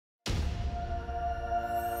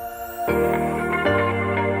Hi,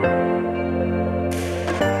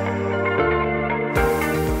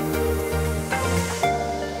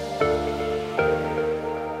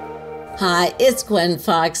 it's Gwen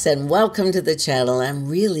Fox and welcome to the channel. I'm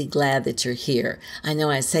really glad that you're here. I know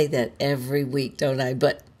I say that every week, don't I?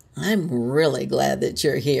 But I'm really glad that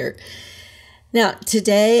you're here. Now,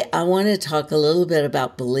 today I want to talk a little bit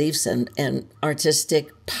about beliefs and artistic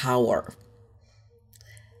power.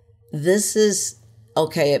 This is,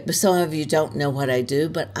 okay, some of you don't know what I do,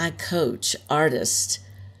 but I coach artists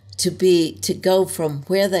to go from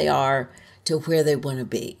where they are to where they want to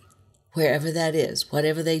be, wherever that is,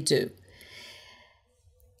 whatever they do.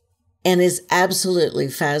 And it's absolutely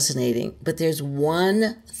fascinating. But there's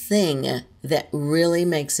one thing that really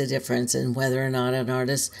makes a difference in whether or not an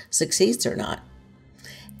artist succeeds or not.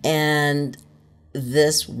 And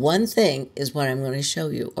this one thing is what I'm going to show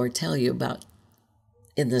you or tell you about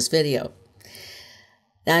in this video.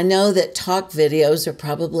 Now, I know that talk videos are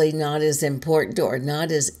probably not as important or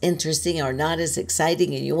not as interesting or not as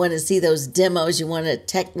exciting. And you want to see those demos, you want a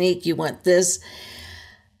technique, you want this.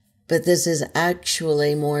 But this is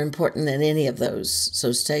actually more important than any of those.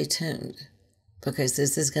 So stay tuned, because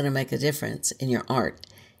this is going to make a difference in your art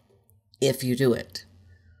if you do it.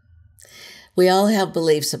 We all have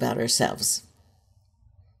beliefs about ourselves.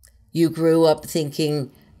 You grew up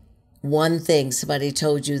thinking one thing, somebody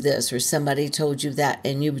told you this or somebody told you that,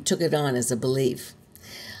 and you took it on as a belief.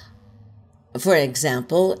 For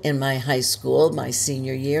example, in my high school, my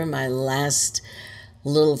senior year, my last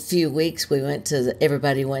little few weeks,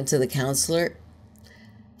 everybody went to the counselor,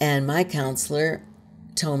 and my counselor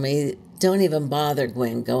told me, don't even bother,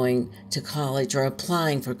 Gwen, going to college or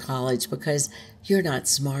applying for college because you're not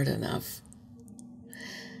smart enough.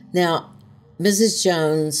 Now, Mrs.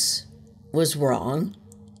 Jones was wrong,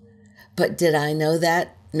 but did I know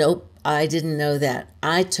that? Nope, I didn't know that.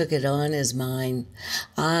 I took it on as mine.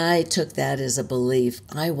 I took that as a belief.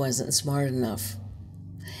 I wasn't smart enough.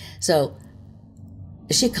 So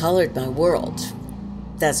she colored my world.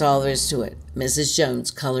 That's all there is to it. Mrs.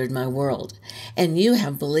 Jones colored my world. And you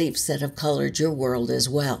have beliefs that have colored your world as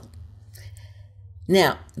well.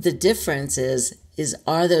 Now, the difference is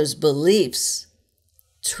are those beliefs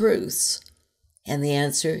truths? And the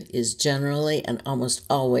answer is generally and almost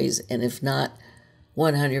always, and if not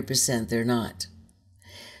 100%, they're not.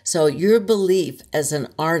 So your belief as an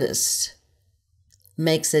artist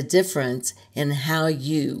makes a difference in how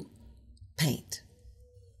you paint.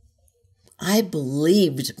 I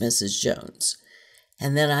believed Mrs. Jones,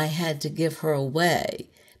 and then I had to give her away,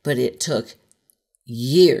 but it took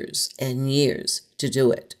years and years to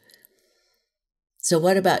do it. So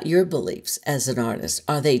what about your beliefs as an artist?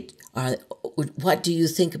 What do you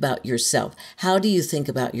think about yourself? How do you think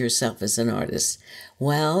about yourself as an artist?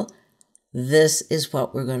 Well, this is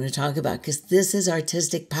what we're going to talk about, because this is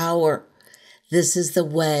artistic power. This is the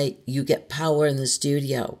way you get power in the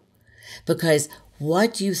studio, because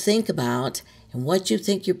what you think about and what you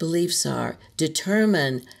think your beliefs are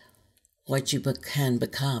determine what you can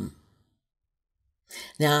become.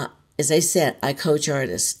 Now, as I said, I coach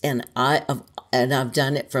artists, and I've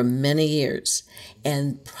done it for many years.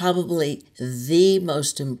 And probably the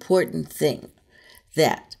most important thing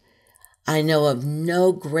that I know of,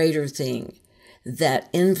 no greater thing that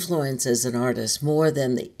influences an artist more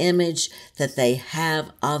than the image that they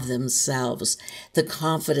have of themselves, the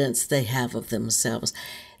confidence they have of themselves.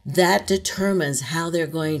 That determines how they're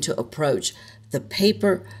going to approach the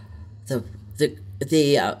paper, the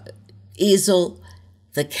easel,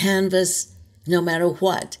 the canvas, no matter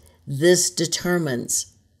what. This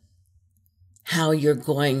determines how you're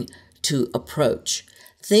going to approach.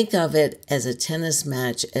 Think of it as a tennis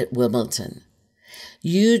match at Wimbledon.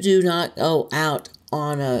 You do not go out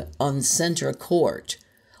on center court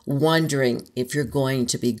wondering if you're going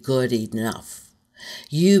to be good enough.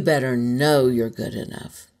 You better know you're good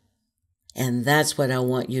enough. And that's what I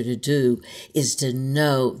want you to do, is to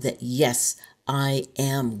know that, yes, I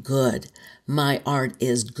am good. My art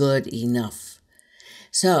is good enough.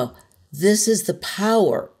 So this is the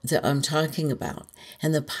power that I'm talking about.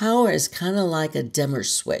 And the power is kind of like a dimmer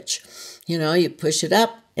switch. You know, you push it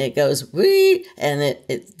up, it goes wee, and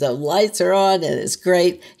the lights are on, and it's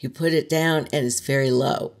great. You put it down, and it's very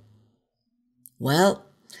low. Well,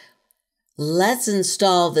 let's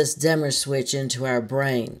install this dimmer switch into our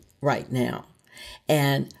brain right now.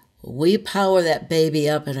 And we power that baby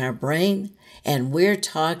up in our brain, and we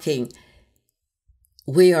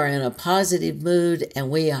are in a positive mood, and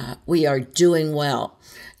we are doing well.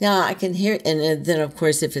 Now, I can hear, and then, of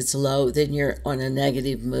course, if it's low, then you're on a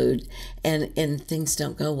negative mood, and things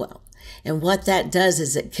don't go well. And what that does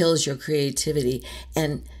is it kills your creativity.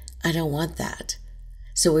 And I don't want that.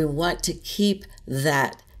 So we want to keep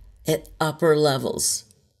that at upper levels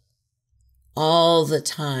all the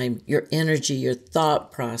time. Your energy, your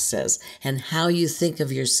thought process, and how you think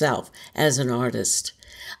of yourself as an artist.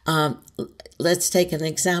 Let's take an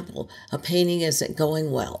example. A painting isn't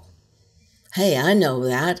going well. Hey, I know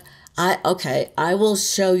that. I will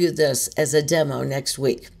show you this as a demo next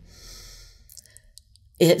week.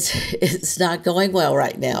 It's not going well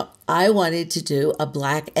right now. I wanted to do a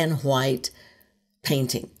black and white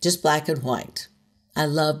painting, just black and white. I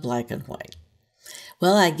love black and white.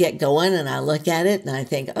 Well, I get going and I look at it and I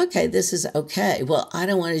think, okay, this is okay. Well, I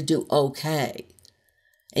don't want to do okay.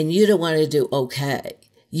 And you don't want to do okay.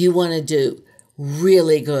 You want to do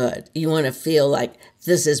really good. You want to feel like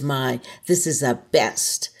this is the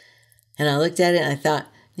best. And I looked at it and I thought,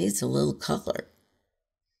 it needs a little color.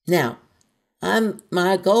 Now,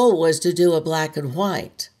 my goal was to do a black and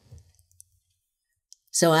white.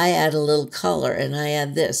 So I add a little color and I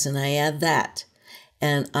add this and I add that.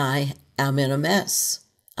 And I am in a mess.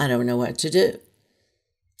 I don't know what to do.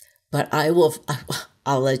 But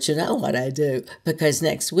I'll let you know what I do, because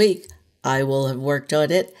next week I will have worked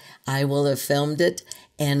on it. I will have filmed it,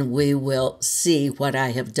 and we will see what I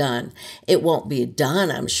have done. It won't be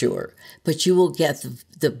done, I'm sure, but you will get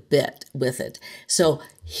the bit with it. So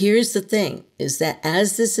here's the thing, is that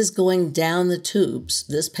as this is going down the tubes,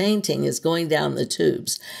 this painting is going down the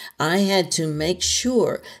tubes, I had to make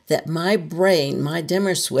sure that my brain, my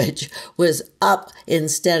dimmer switch, was up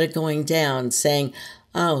instead of going down, saying,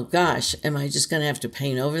 oh gosh, am I just going to have to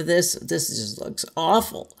paint over this? This just looks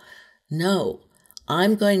awful. No,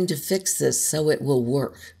 I'm going to fix this so it will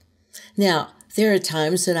work. Now, there are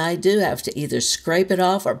times that I do have to either scrape it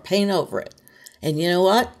off or paint over it. And you know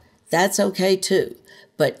what? That's okay too.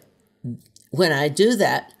 But when I do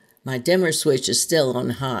that, my dimmer switch is still on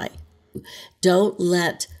high. Don't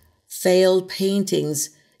let failed paintings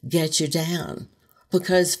get you down,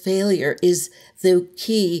 because failure is the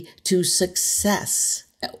key to success.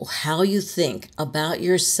 How you think about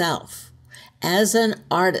yourself as an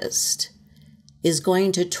artist is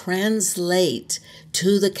going to translate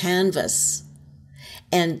to the canvas.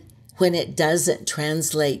 And when it doesn't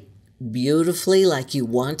translate beautifully like you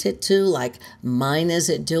want it to, like mine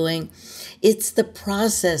isn't doing, it's the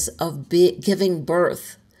process of giving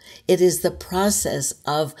birth. It is the process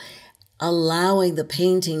of allowing the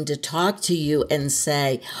painting to talk to you and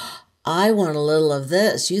say, I want a little of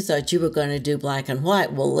this. You thought you were going to do black and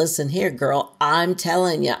white. Well, listen here, girl. I'm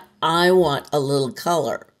telling you, I want a little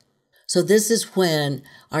color. So this is when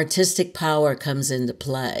artistic power comes into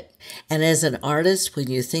play. And as an artist,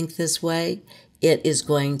 when you think this way, it is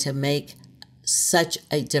going to make such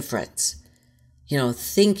a difference. You know,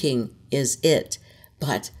 thinking is it.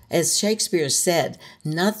 But as Shakespeare said,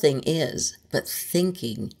 nothing is, but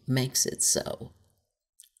thinking makes it so.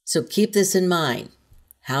 So keep this in mind.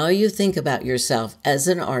 How you think about yourself as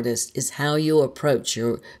an artist is how you approach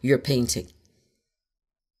your painting.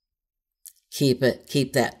 Keep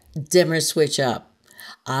that dimmer switch up.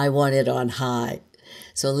 I want it on high.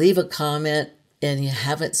 So leave a comment, and you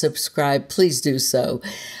haven't subscribed, please do so.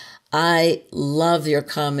 I love your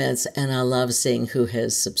comments, and I love seeing who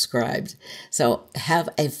has subscribed. So have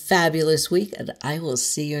a fabulous week, and I will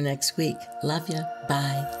see you next week. Love you.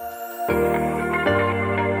 Bye.